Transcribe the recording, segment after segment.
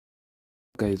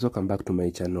Guys, welcome back to my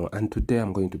channel, and today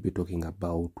I'm going to be talking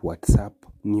about WhatsApp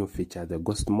new feature, the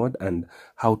ghost mode, and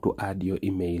how to add your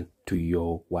email to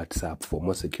your WhatsApp for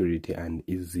more security and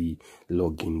easy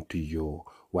login to your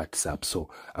WhatsApp. So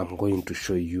I'm going to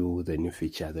show you the new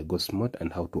feature, the ghost mode,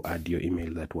 and how to add your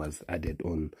email that was added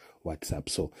on WhatsApp.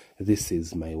 So this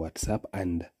is my WhatsApp,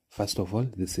 and first of all,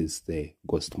 this is the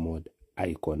ghost mode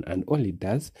icon, and all it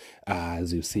does,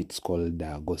 as you see, it's called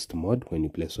ghost mode. When you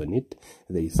place on it,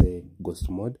 they say ghost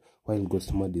mode. While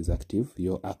ghost mode is active,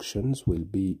 your actions will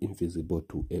be invisible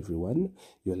to everyone.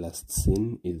 Your last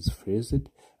seen is frozen.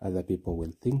 Other people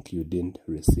will think you didn't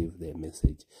receive their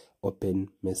message. Open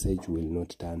message will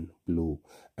not turn blue,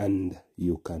 and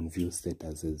you can view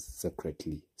statuses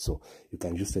secretly. So you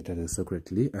can view statuses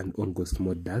secretly, and all ghost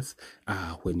mode does,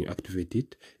 when you activate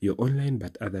it, you're online,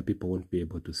 but other people won't be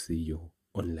able to see you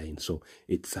online. So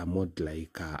it's a mode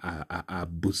like a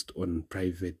boost on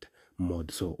private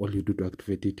mode. So all you do to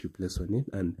activate it, you place on it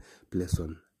and place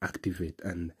on activate,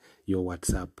 and your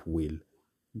WhatsApp will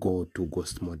go to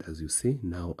ghost mode. As you see,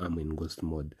 now I'm in ghost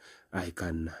mode. I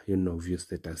can, view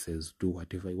statuses, do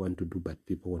whatever I want to do, but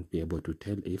people won't be able to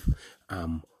tell if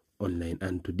I'm online.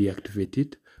 And to deactivate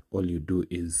it, all you do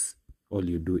is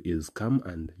come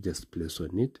and just place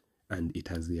on it, and it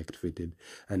has deactivated.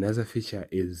 Another feature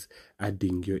is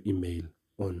adding your email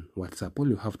on WhatsApp. All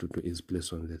you have to do is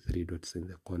place on the three dots in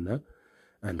the corner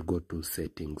and go to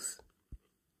settings.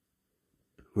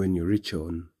 When you reach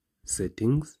on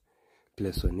settings,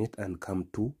 place on it and come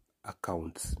to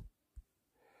accounts.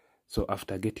 So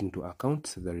after getting to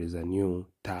accounts, there is a new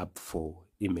tab for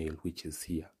email, which is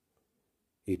here.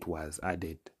 It was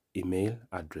added, email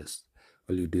address.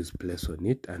 All you do is place on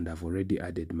it, and I've already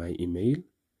added my email.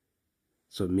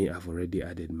 So I've already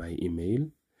added my email.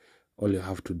 All you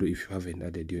have to do, if you haven't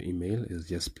added your email, is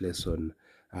just place on,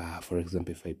 for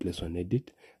example, if I place on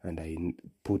edit and I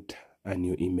put a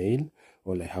new email,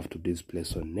 all I have to do is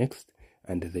place on next,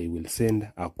 and they will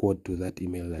send a code to that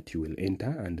email that you will enter,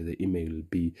 and the email will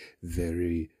be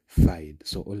verified.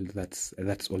 So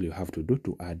that's all you have to do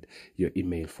to add your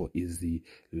email for easy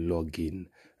login.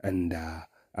 And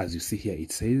as you see here,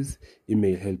 it says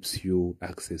email helps you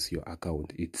access your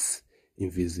account. It's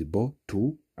invisible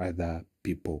to other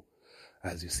people.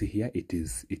 As you see here, it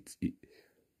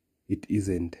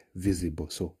isn't visible,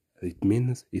 so it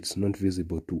means it's not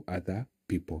visible to other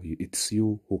people. It's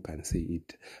you who can see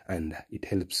it, and it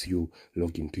helps you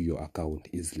log into your account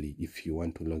easily. If you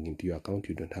want to log into your account,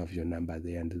 you don't have your number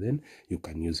there, and then you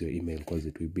can use your email because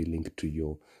it will be linked to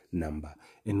your number.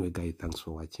 Anyway guys, thanks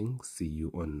for watching. See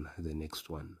you on the next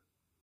one.